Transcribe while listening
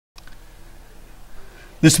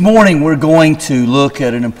This morning we're going to look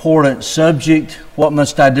at an important subject. What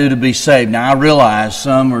must I do to be saved? Now I realize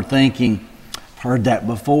some are thinking, I've heard that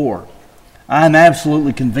before. I'm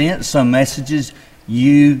absolutely convinced some messages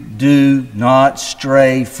you do not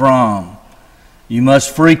stray from. You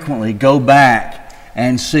must frequently go back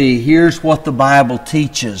and see, here's what the Bible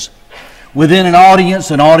teaches. Within an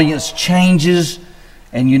audience changes,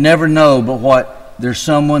 and you never know but what there's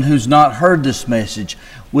someone who's not heard this message.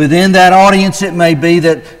 Within that audience, it may be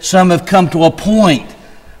that some have come to a point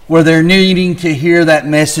where they're needing to hear that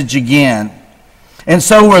message again. And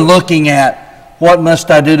so we're looking at what must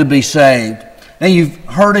I do to be saved. Now you've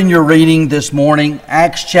heard in your reading this morning,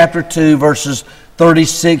 Acts chapter 2, verses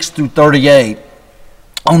 36 through 38.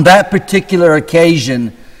 On that particular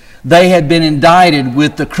occasion, they had been indicted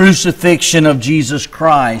with the crucifixion of Jesus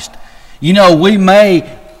Christ. You know, we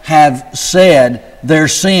may have said their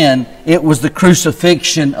sin, it was the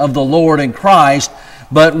crucifixion of the Lord and Christ,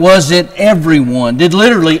 but was it everyone? Did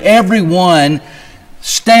literally everyone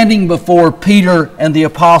standing before Peter and the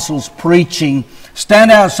apostles preaching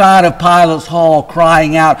stand outside of Pilate's hall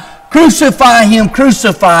crying out, "Crucify him,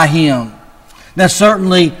 crucify him"? Now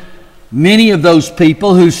certainly many of those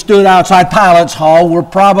people who stood outside Pilate's hall were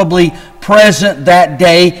probably present that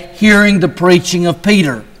day hearing the preaching of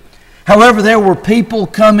Peter. However, there were people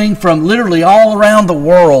coming from literally all around the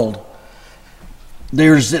world.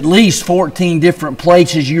 There's at least 14 different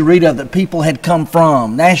places you read of that people had come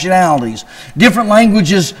from, nationalities, different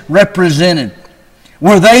languages represented.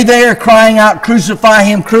 Were they there crying out, "Crucify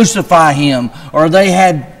him, crucify him," or they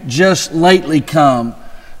had just lately come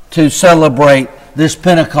to celebrate this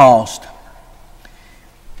Pentecost?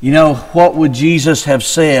 You know, what would Jesus have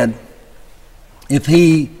said if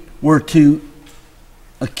he were to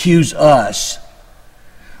accuse us?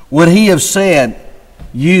 Would he have said,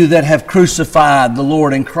 "You that have crucified the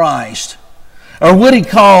Lord in Christ"? Or would he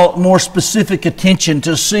call more specific attention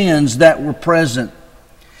to sins that were present?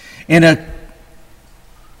 In a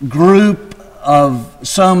group of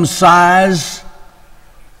some size,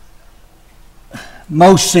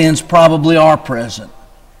 most sins probably are present.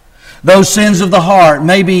 Those sins of the heart,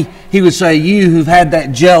 maybe he would say, you who've had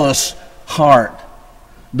that jealous heart.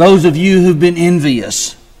 Those of you who've been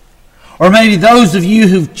envious. Or maybe those of you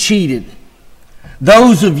who've cheated.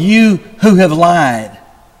 Those of you who have lied.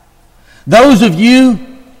 Those of you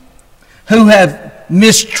who have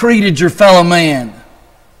mistreated your fellow man.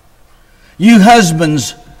 You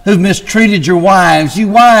husbands who've mistreated your wives. You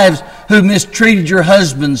wives who've mistreated your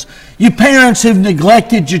husbands. You parents who've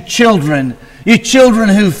neglected your children. You children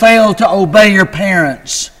who fail to obey your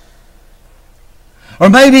parents. Or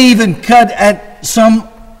maybe even cut at some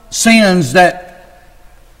sins that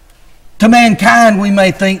to mankind we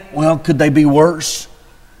may think, well, could they be worse?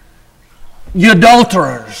 You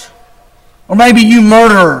adulterers. Or maybe you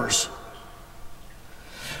murderers.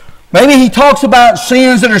 Maybe he talks about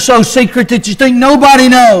sins that are so secret that you think nobody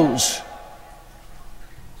knows.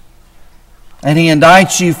 And he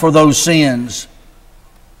indicts you for those sins.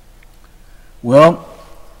 Well,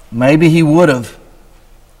 maybe he would have.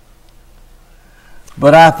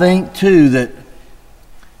 But I think too that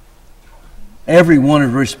everyone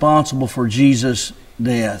is responsible for Jesus'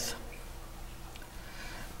 death.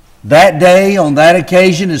 That day, on that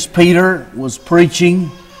occasion, as Peter was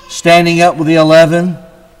preaching, standing up with the 11,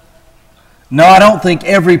 no, I don't think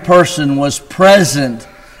every person was present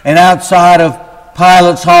and outside of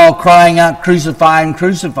Pilate's hall crying out, "Crucify him,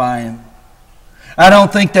 crucify him." I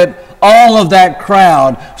don't think that all of that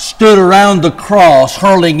crowd stood around the cross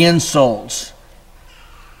hurling insults.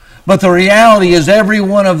 But the reality is every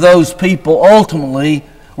one of those people ultimately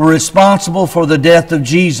were responsible for the death of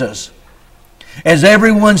Jesus. As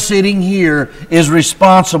everyone sitting here is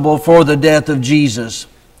responsible for the death of Jesus.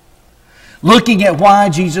 Looking at why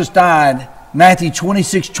Jesus died, Matthew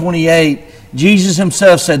 26:28, Jesus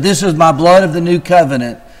himself said, "This is my blood of the new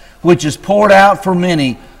covenant, which is poured out for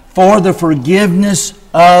many for the forgiveness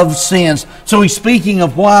of sins." So he's speaking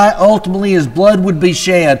of why ultimately his blood would be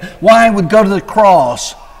shed, why it would go to the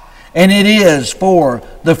cross. And it is for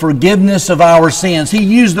the forgiveness of our sins. He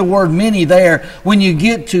used the word many there. When you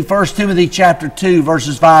get to 1 Timothy chapter 2,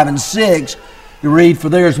 verses 5 and 6, you read, "For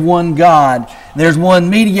there is one God, there's one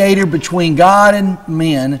mediator between God and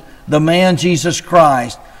men, the man Jesus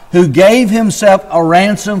Christ, who gave himself a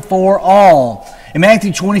ransom for all." In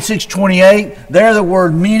Matthew 26:28, there the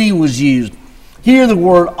word many was used. Here the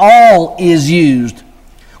word all is used.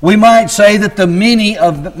 We might say that the many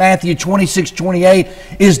of Matthew 26:28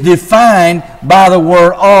 is defined by the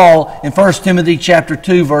word all in 1 Timothy chapter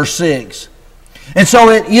 2, verse 6. And so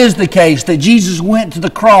it is the case that Jesus went to the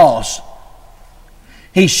cross.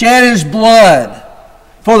 He shed his blood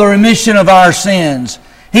for the remission of our sins.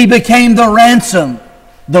 He became the ransom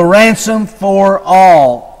for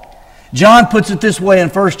all. John puts it this way in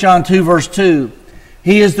 1 John 2, verse 2.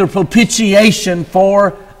 He is the propitiation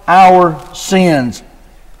for our sins.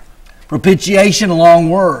 Propitiation, a long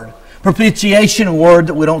word. Propitiation, a word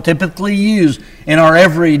that we don't typically use in our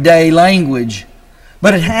everyday language.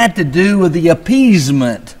 But it had to do with the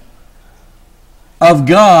appeasement of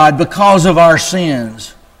God because of our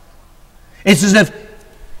sins. It's as if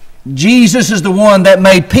Jesus is the one that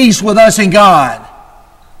made peace with us and God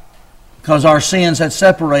because our sins had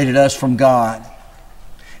separated us from God.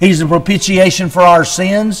 He's the propitiation for our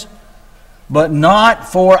sins, but not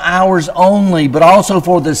for ours only, but also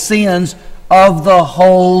for the sins of the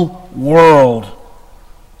whole world.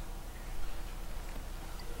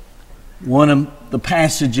 One of the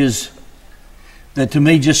passages that to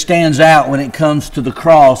me just stands out when it comes to the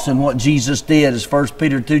cross and what Jesus did is 1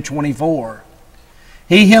 Peter 2:24.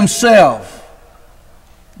 He Himself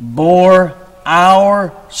bore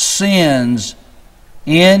our sins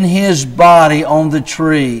in His body on the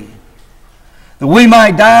tree, that we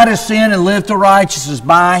might die to sin and live to righteousness.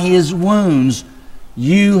 By His wounds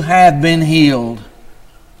you have been healed.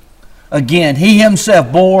 Again, He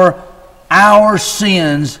Himself bore our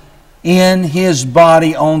sins in His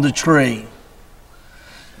body on the tree.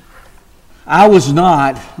 I was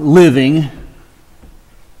not living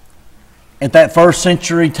at that first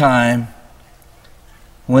century time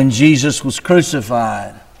when Jesus was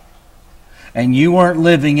crucified. And you weren't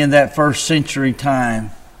living in that first century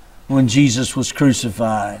time when Jesus was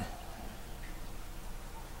crucified.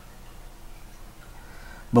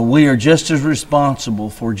 But we are just as responsible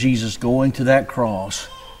for Jesus going to that cross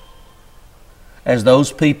as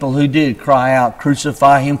those people who did cry out,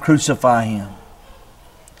 "Crucify Him, crucify Him."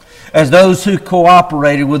 As those who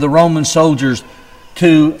cooperated with the Roman soldiers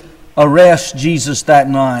to arrest Jesus that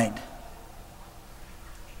night,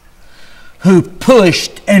 who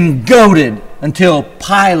pushed and goaded until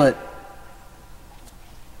Pilate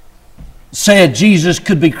said Jesus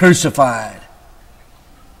could be crucified.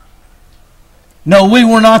 No, we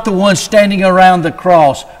were not the ones standing around the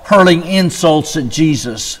cross hurling insults at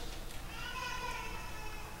Jesus.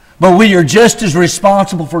 But we are just as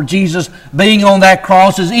responsible for Jesus being on that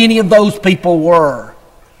cross as any of those people were.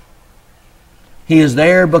 He is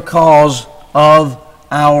there because of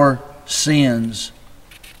our sins.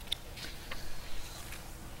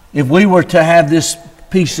 If we were to have this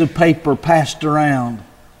piece of paper passed around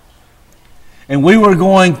and we were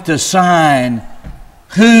going to sign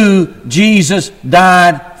who Jesus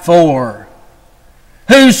died for,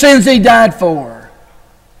 whose sins He died for,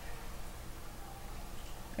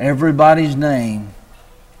 everybody's name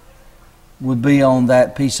would be on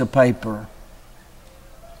that piece of paper.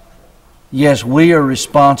 Yes, we are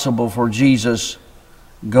responsible for Jesus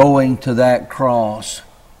going to that cross.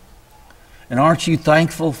 And aren't you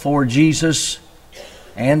thankful for Jesus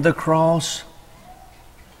and the cross?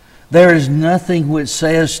 There is nothing which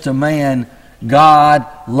says to man, God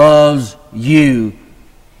loves you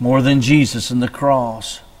more than Jesus and the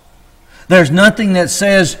cross. There's nothing that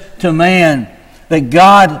says to man that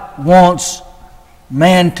God wants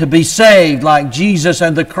man to be saved like Jesus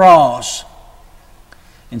and the cross.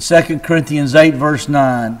 In 2 Corinthians 8 verse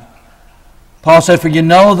 9, Paul said, "For you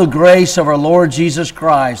know the grace of our Lord Jesus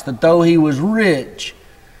Christ, that though He was rich,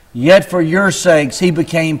 yet for your sakes He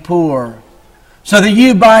became poor, so that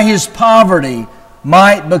you by His poverty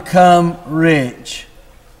might become rich."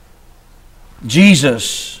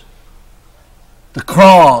 Jesus, the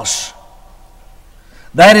cross,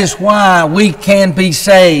 that is why we can be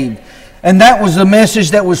saved. And that was the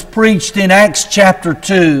message that was preached in Acts chapter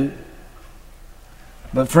 2.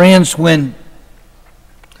 But friends, when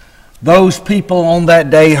those people on that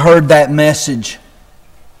day heard that message,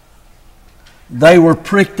 they were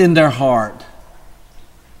pricked in their heart.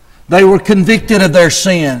 They were convicted of their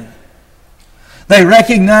sin. They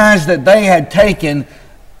recognized that they had taken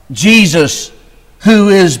Jesus, who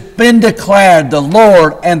has been declared the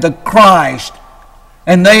Lord and the Christ,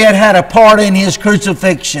 and they had had a part in His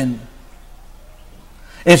crucifixion.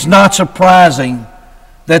 It's not surprising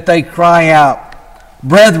that they cry out,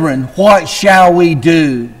 "Brethren, what shall we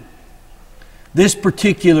do?" This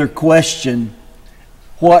particular question,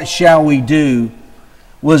 "What shall we do?"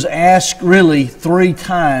 was asked really 3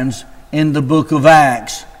 times in the book of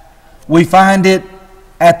Acts. We find it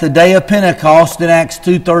at the day of Pentecost in Acts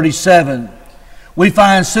 2:37. We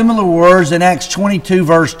find similar words in Acts 22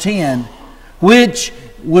 verse 10, which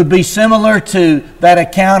would be similar to that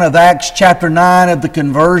account of Acts chapter 9 of the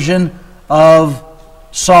conversion of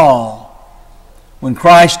Saul. When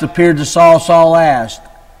Christ appeared to Saul, Saul asked,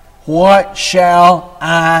 what shall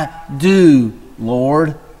I do,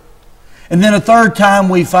 Lord? And then a third time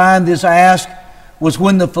we find this ask was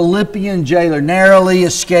when the Philippian jailer narrowly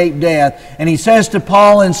escaped death. And he says to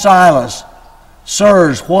Paul and Silas,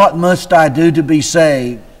 Sirs, what must I do to be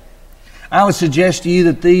saved? I would suggest to you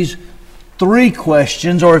that these three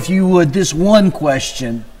questions, or if you would, this one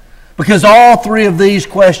question, because all three of these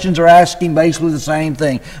questions are asking basically the same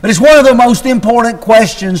thing. But it's one of the most important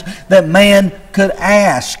questions that man could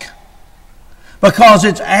ask, because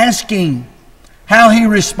it's asking how he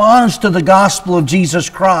responds to the gospel of Jesus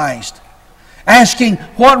Christ, asking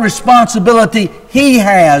what responsibility he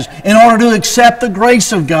has in order to accept the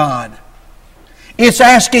grace of God. It's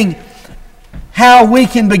asking how we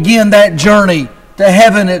can begin that journey to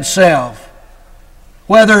heaven itself.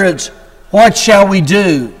 Whether it's, what shall we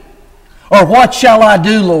do? Or what shall I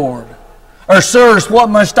do, Lord? Or, sirs, what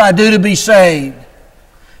must I do to be saved?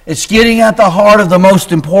 It's getting at the heart of the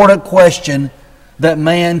most important question that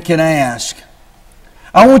man can ask.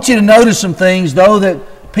 I want you to notice some things, though,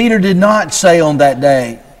 that Peter did not say on that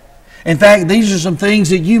day. In fact, these are some things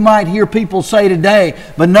that you might hear people say today,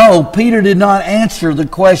 but no, Peter did not answer the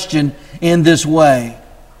question in this way.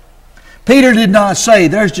 Peter did not say,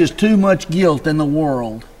 there's just too much guilt in the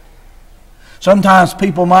world. Sometimes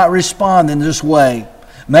people might respond in this way.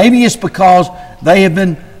 Maybe it's because they have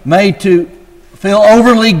been made to feel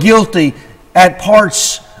overly guilty at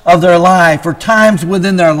parts of their life or times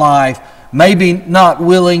within their life, maybe not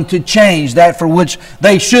willing to change that for which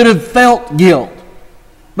they should have felt guilt.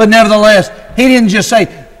 But nevertheless, he didn't just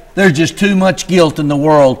say, there's just too much guilt in the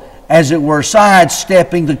world, as it were,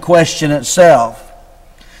 sidestepping the question itself.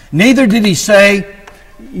 Neither did he say,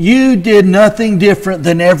 you did nothing different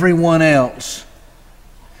than everyone else.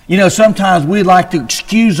 You know, sometimes we like to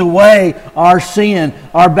excuse away our sin,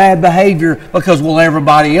 our bad behavior, because, well,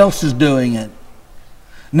 everybody else is doing it.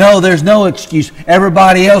 No, there's no excuse.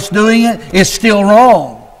 Everybody else doing it is still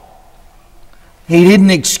wrong. He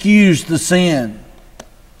didn't excuse the sin.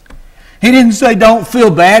 He didn't say, don't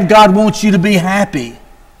feel bad. God wants you to be happy.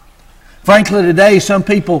 Frankly, today, some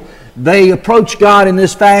people, they approach God in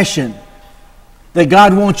this fashion, that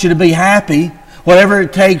God wants you to be happy. Whatever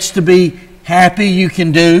it takes to be happy, you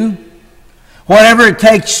can do. Whatever it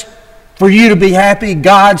takes for you to be happy,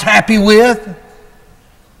 God's happy with.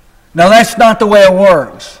 Now, that's not the way it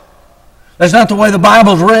works. That's not the way the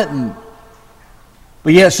Bible's written.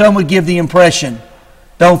 But yet some would give the impression,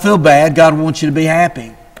 don't feel bad, God wants you to be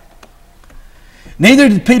happy. Neither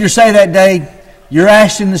did Peter say that day, you're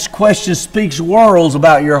asking this question speaks worlds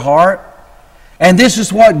about your heart, and this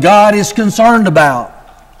is what God is concerned about.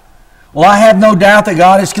 Well, I have no doubt that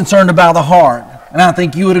God is concerned about the heart, and I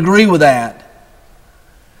think you would agree with that.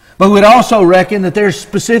 But we'd also reckon that there's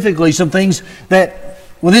specifically some things that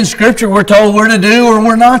within Scripture we're told we're to do or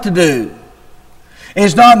we're not to do.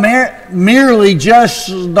 It's not merely just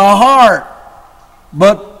the heart,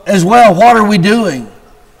 but as well, what are we doing?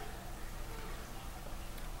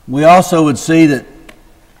 We also would see that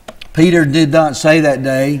Peter did not say that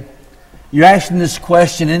day, you're asking this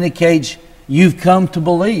question indicates you've come to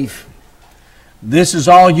belief. This is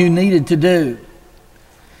all you needed to do.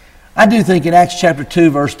 I do think in Acts chapter 2,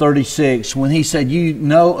 verse 36, when he said, you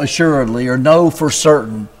know assuredly or know for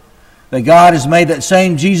certain that God has made that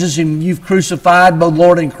same Jesus whom you've crucified, both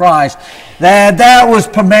Lord and Christ, that was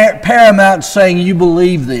paramount saying you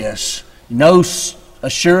believe this. Know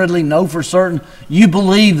assuredly, know for certain, you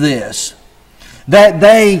believe this. That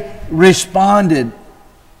they responded,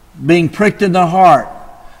 being pricked in the heart.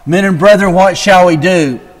 Men and brethren, what shall we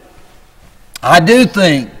do? I do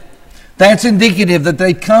think that's indicative that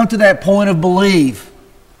they've come to that point of belief.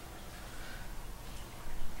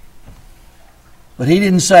 But he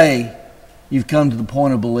didn't say, you've come to the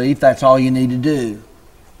point of belief, that's all you need to do.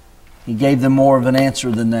 He gave them more of an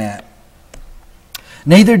answer than that.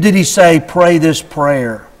 Neither did he say, pray this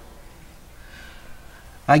prayer.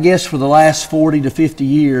 I guess for the last 40 to 50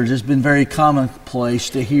 years, it's been very commonplace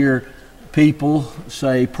to hear people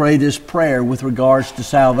say, pray this prayer with regards to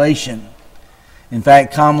salvation. In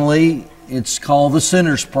fact, commonly, it's called the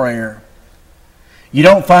sinner's prayer. You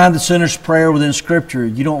don't find the sinner's prayer within Scripture.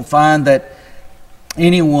 You don't find that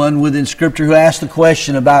anyone within Scripture who asks the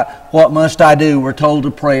question about what must I do, we're told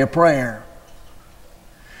to pray a prayer.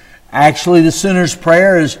 Actually, the sinner's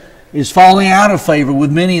prayer is falling out of favor with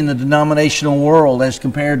many in the denominational world as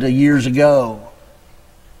compared to years ago.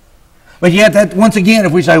 But yet, that once again,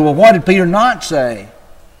 if we say, well, what did Peter not say?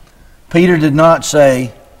 Peter did not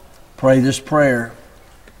say, pray this prayer.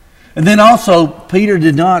 And then also, Peter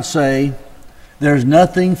did not say, there's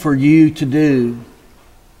nothing for you to do.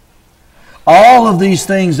 All of these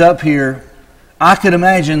things up here, I could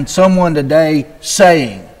imagine someone today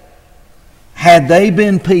saying, had they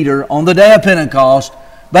been Peter on the day of Pentecost,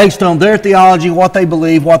 based on their theology, what they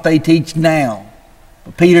believe, what they teach now.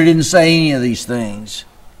 But Peter didn't say any of these things.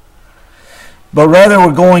 But rather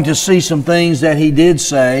we're going to see some things that he did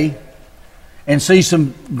say and see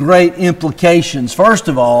some great implications. First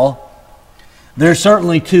of all, there's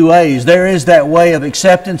certainly two ways. There is that way of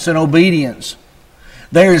acceptance and obedience.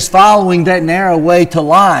 There is following that narrow way to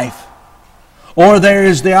life. Or there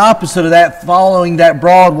is the opposite of that, following that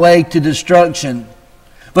broad way to destruction.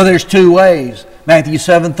 But there's two ways. Matthew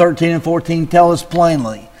 7:13 and 14 tell us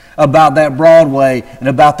plainly about that broad way and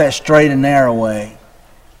about that straight and narrow way.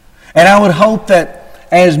 And I would hope that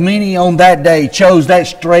as many on that day chose that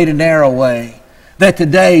straight and narrow way, that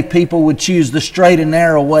today people would choose the straight and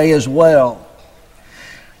narrow way as well.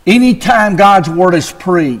 Anytime God's Word is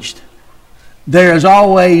preached, there is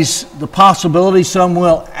always the possibility some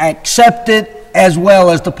will accept it, as well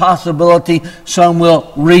as the possibility some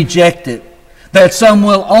will reject it. That some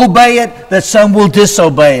will obey it, that some will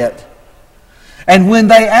disobey it. And when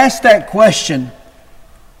they ask that question,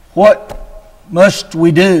 what must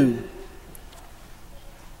we do?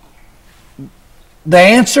 The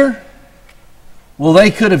answer? Well, they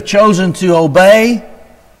could have chosen to obey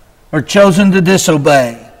or chosen to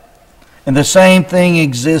disobey. And the same thing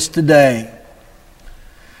exists today.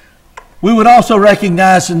 We would also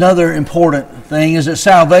recognize another important thing is that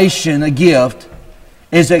salvation, a gift,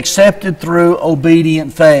 is accepted through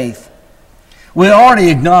obedient faith. We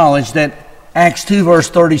already acknowledged that Acts 2 verse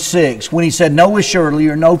 36, when he said know assuredly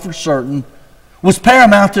or know for certain, was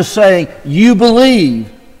paramount to saying you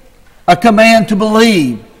believe, a command to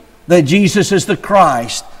believe that Jesus is the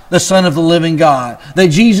Christ, the Son of the living God, that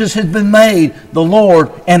Jesus has been made the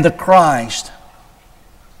Lord and the Christ.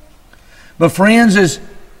 But friends, is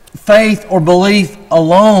faith or belief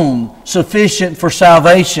alone sufficient for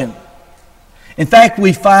salvation? In fact,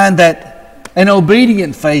 we find that an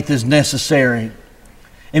obedient faith is necessary.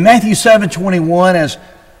 In Matthew 7:21, as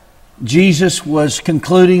Jesus was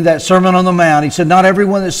concluding that Sermon on the Mount, he said, not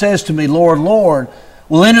everyone that says to me, Lord, Lord,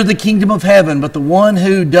 will enter the kingdom of heaven, but the one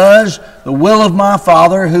who does the will of my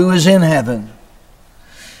Father who is in heaven.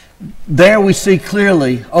 There we see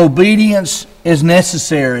clearly obedience is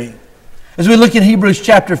necessary. As we look at Hebrews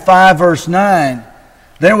chapter 5, verse 9,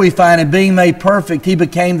 there we find in being made perfect, he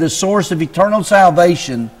became the source of eternal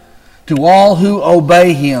salvation to all who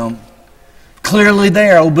obey him. Clearly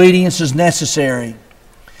there, obedience is necessary.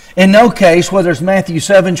 In no case, whether it's Matthew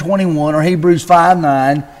 7:21 or Hebrews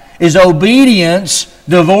 5:9, is obedience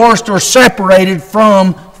divorced or separated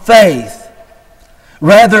from faith.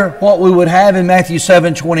 Rather, what we would have in Matthew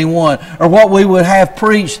 7:21, or what we would have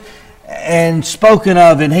preached and spoken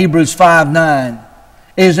of in Hebrews 5:9,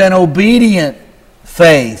 is an obedient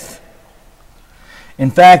faith.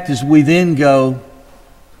 In fact, as we then go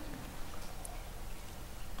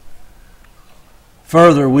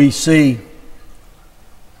further, we see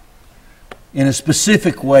in a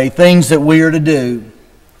specific way things that we are to do.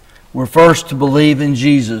 We're first to believe in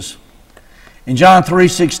Jesus. In John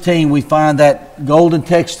 3:16, we find that golden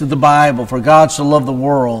text of the Bible, for God so loved the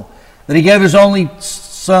world, that he gave his only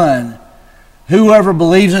Son. Whoever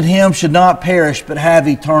believes in him should not perish, but have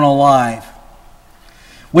eternal life.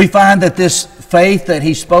 We find that this faith that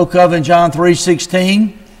he spoke of in John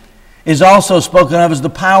 3:16 is also spoken of as the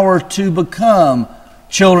power to become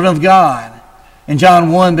children of God. In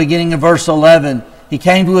John 1, beginning in verse 11, he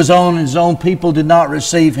came to his own, and his own people did not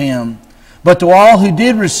receive him. But to all who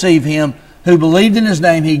did receive him, who believed in his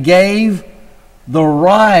name, he gave the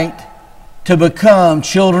right to become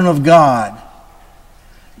children of God.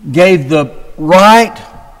 Gave the right,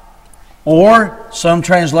 or some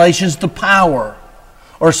translations the power,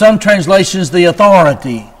 or some translations the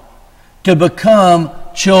authority to become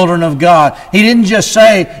children of God. He didn't just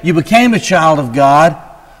say you became a child of God,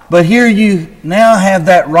 but here you now have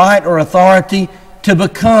that right or authority to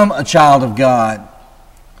become a child of God.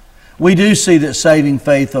 We do see that saving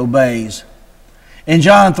faith obeys. In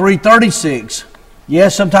John 3:36,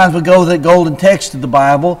 yes, sometimes we go with that golden text of the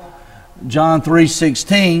Bible, John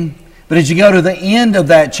 3:16, but as you go to the end of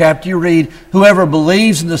that chapter, you read, whoever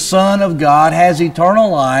believes in the Son of God has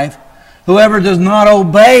eternal life. Whoever does not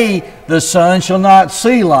obey the Son shall not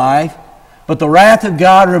see life, but the wrath of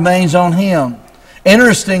God remains on him.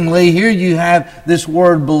 Interestingly, here you have this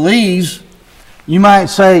word believes, you might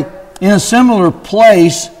say, in a similar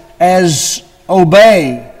place as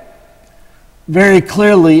obey. Very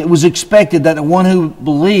clearly, it was expected that the one who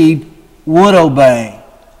believed would obey.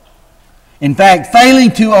 In fact,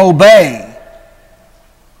 failing to obey,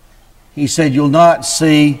 he said, you'll not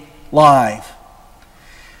see life.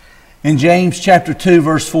 In James chapter 2,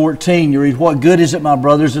 verse 14, you read, "What good is it, my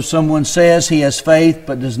brothers, if someone says he has faith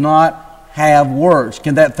but does not have works?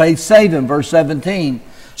 Can that faith save him?" Verse 17.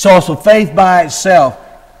 "So also faith by itself,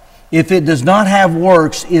 if it does not have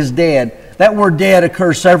works, is dead." That word dead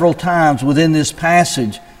occurs several times within this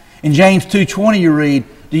passage. In James 2:20 you read,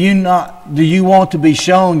 Do you want to be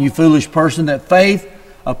shown, you foolish person, that faith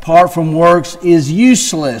apart from works is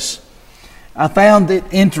useless?" I found it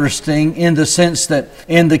interesting in the sense that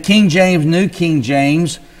in the King James, New King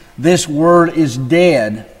James, this word is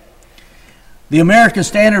dead. The American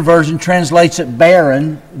Standard Version translates it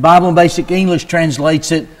barren. Bible in Basic English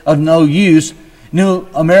translates it of no use. New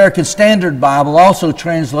American Standard Bible also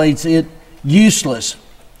translates it useless.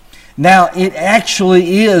 Now, it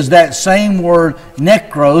actually is that same word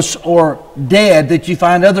nekros, or dead, that you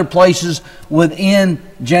find other places within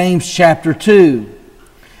James chapter 2.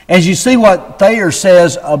 As you see what Thayer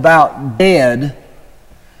says about dead,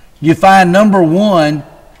 you find, number one,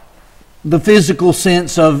 the physical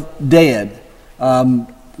sense of dead. One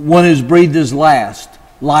who's breathed his last,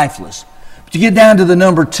 lifeless. But you get down to the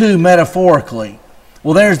number two, metaphorically.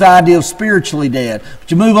 Well, there's the idea of spiritually dead.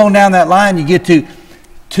 But you move on down that line, you get to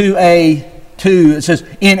 2A2. It says,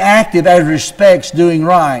 inactive as respects doing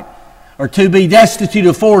right. Or to be destitute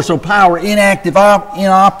of force or power, inactive,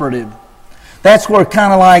 inoperative. That's where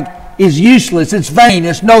kind of like is useless. It's vain.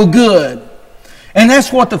 It's no good. And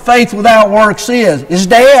that's what the faith without works is. It's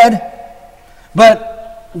dead.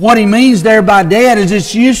 But what he means there by dead is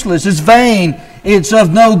it's useless. It's vain. It's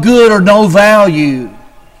of no good or no value.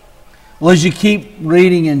 Well, as you keep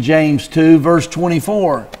reading in James 2, verse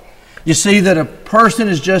 24, you see that a person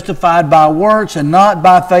is justified by works and not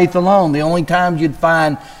by faith alone. The only time you'd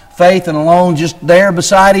find faith and alone just there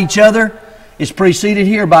beside each other is preceded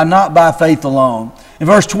here by not by faith alone. In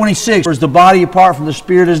verse 26, "Whereas the body apart from the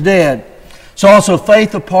Spirit is dead, so also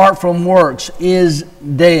faith apart from works is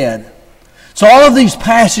dead." So all of these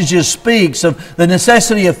passages speaks of the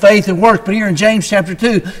necessity of faith and works, but here in James chapter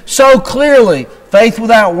 2, so clearly, faith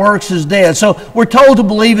without works is dead. So we're told to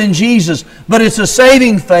believe in Jesus, but it's a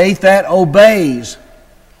saving faith that obeys.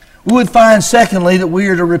 We would find, secondly, that we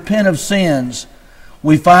are to repent of sins.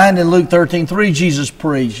 We find in Luke 13:3, Jesus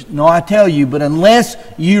preached, "No, I tell you, but unless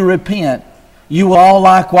you repent, you will all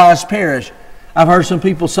likewise perish." I've heard some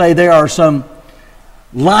people say there are some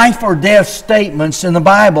life or death statements in the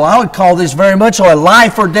Bible. I would call this very much so a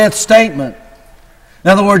life or death statement. In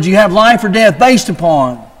other words, you have life or death based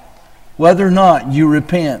upon whether or not you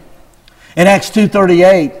repent. In Acts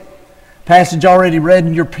 2:38, passage already read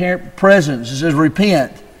in your presence, it says,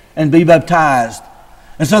 "Repent and be baptized."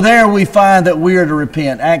 And so there we find that we are to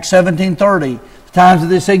repent. Acts 17:30, "The times of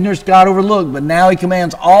this ignorance God overlooked, but now He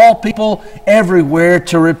commands all people everywhere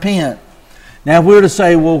to repent." Now if we were to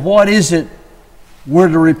say, well, what is it we're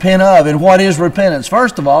to repent of? And what is repentance?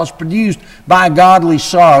 First of all, it's produced by godly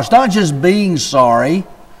sorrow. It's not just being sorry,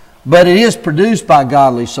 but it is produced by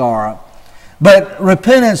godly sorrow. But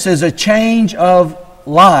repentance is a change of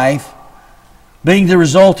life being the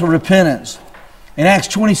result of repentance. In Acts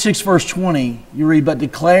 26, verse 20, you read, "But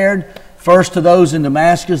declared first to those in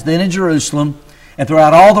Damascus, then in Jerusalem, and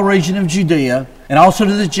throughout all the region of Judea, and also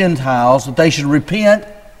to the Gentiles, that they should repent,"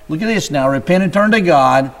 look at this now, "repent and turn to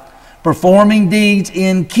God, performing deeds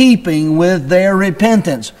in keeping with their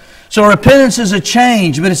repentance." So repentance is a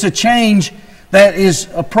change, but it's a change that is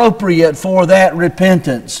appropriate for that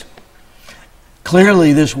repentance.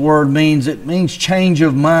 Clearly this word means change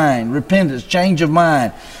of mind. Repentance, change of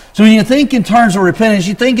mind. So when you think in terms of repentance,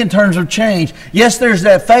 you think in terms of change. Yes, there's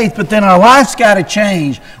that faith, but then our life's got to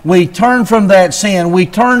change. We turn from that sin. We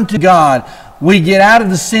turn to God. We get out of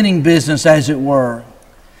the sinning business, as it were.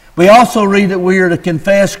 We also read that we are to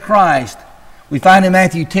confess Christ. We find in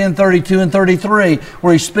Matthew 10:32 and 33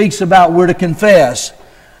 where He speaks about we're to confess.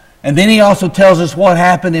 And then He also tells us what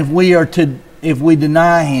happened if we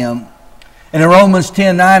deny Him. And in Romans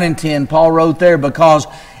 10:9 and 10, Paul wrote there, "Because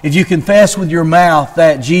if you confess with your mouth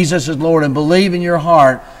that Jesus is Lord and believe in your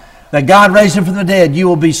heart that God raised Him from the dead, you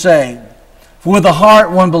will be saved. For with the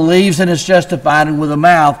heart one believes and is justified, and with the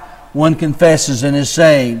mouth one confesses and is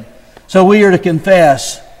saved." So we are to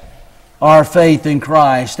confess our faith in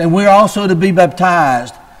Christ. And we're also to be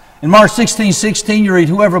baptized. In Mark 16:16 you read,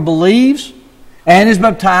 "Whoever believes and is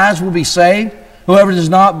baptized will be saved. Whoever does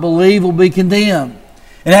not believe will be condemned."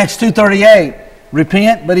 In Acts 2:38,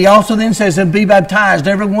 repent, but he also then says, "And be baptized,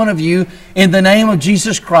 every one of you, in the name of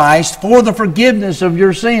Jesus Christ, for the forgiveness of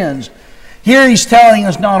your sins." Here he's telling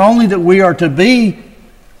us not only that we are to be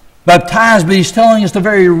baptized, but he's telling us the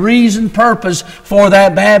very reason, purpose for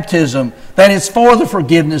that baptism, that it's for the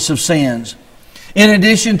forgiveness of sins. In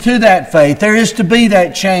addition to that faith, there is to be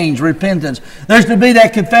that change, repentance. There's to be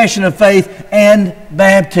that confession of faith and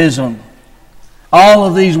baptism. All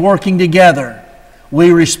of these working together.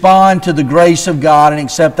 We respond to the grace of God and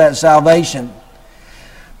accept that salvation.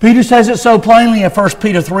 Peter says it so plainly in 1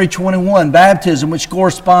 Peter 3:21, baptism, which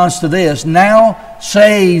corresponds to this, now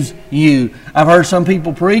saves you. I've heard some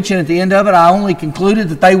people preach, and at the end of it, I only concluded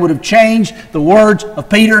that they would have changed the words of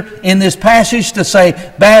Peter in this passage to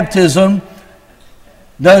say, baptism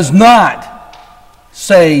does not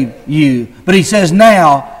save you. But he says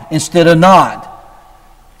now instead of not.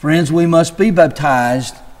 Friends, we must be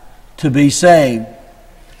baptized to be saved.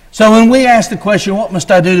 So when we ask the question, what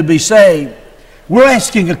must I do to be saved? We're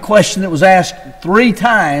asking a question that was asked 3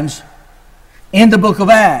 times in the book of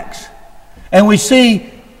Acts. And we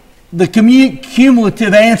see the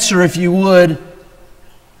cumulative answer, if you would,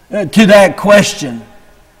 to that question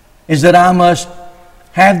is that I must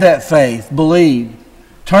have that faith, believe,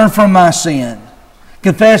 turn from my sin,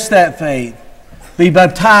 confess that faith, be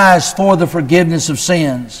baptized for the forgiveness of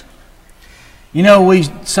sins. You know, we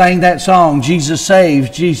sang that song, Jesus saves,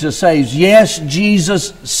 Jesus saves. Yes,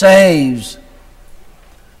 Jesus saves.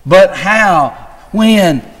 But how?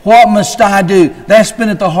 When? What must I do? That's been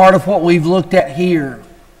at the heart of what we've looked at here.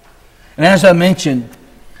 And as I mentioned,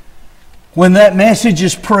 when that message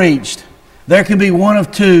is preached, there can be one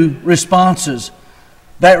of 2 responses.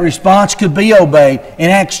 That response could be obeyed. In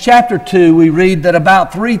Acts chapter 2, we read that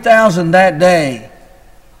about 3,000 that day,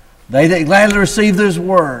 they that gladly received this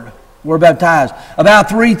word, were baptized. About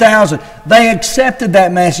 3,000. They accepted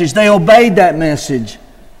that message. They obeyed that message.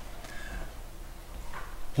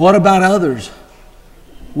 What about others?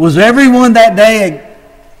 Was everyone that day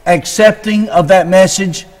accepting of that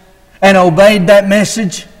message and obeyed that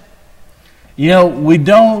message? You know, we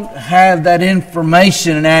don't have that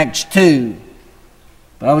information in Acts 2.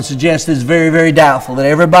 But I would suggest it's very, very doubtful that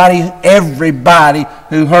everybody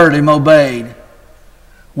who heard him obeyed.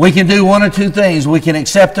 We can do one of 2 things. We can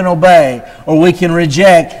accept and obey, or we can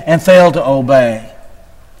reject and fail to obey.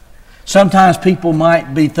 Sometimes people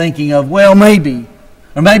might be thinking of, well, maybe,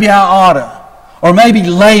 or maybe I oughta, or maybe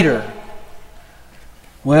later.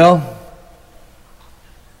 Well,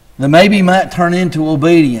 the maybe might turn into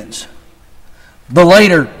obedience. The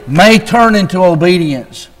later may turn into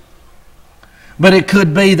obedience. But it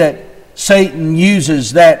could be that Satan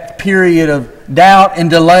uses that period of doubt and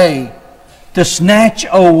delay to snatch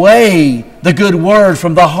away the good word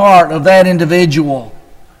from the heart of that individual.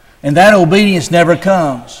 And that obedience never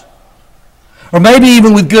comes. Or maybe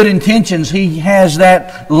even with good intentions, he has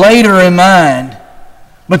that later in mind.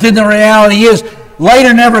 But then the reality is,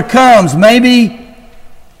 later never comes. Maybe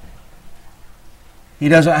he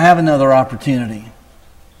doesn't have another opportunity.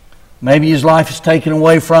 Maybe his life is taken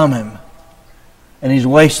away from him, and he's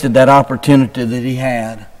wasted that opportunity that he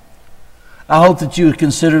had. I hope that you would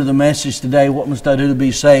consider the message today, what must I do to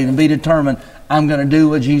be saved, and be determined, I'm going to do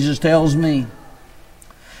what Jesus tells me.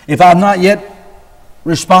 If I've not yet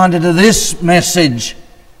responded to this message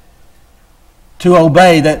to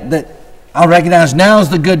obey, that I recognize now is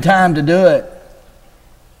the good time to do it.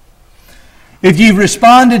 If you've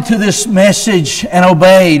responded to this message and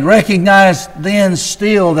obeyed, recognize then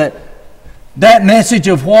still that message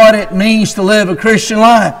of what it means to live a Christian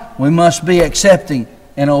life, we must be accepting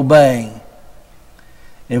and obeying.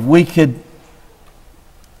 If we could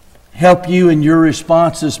help you in your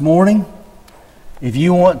response this morning, if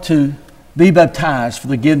you want to be baptized for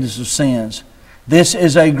the forgiveness of sins, this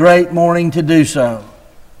is a great morning to do so.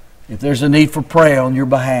 If there's a need for prayer on your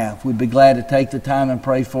behalf, we'd be glad to take the time and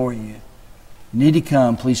pray for you. If you need to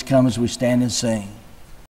come, please come as we stand and sing.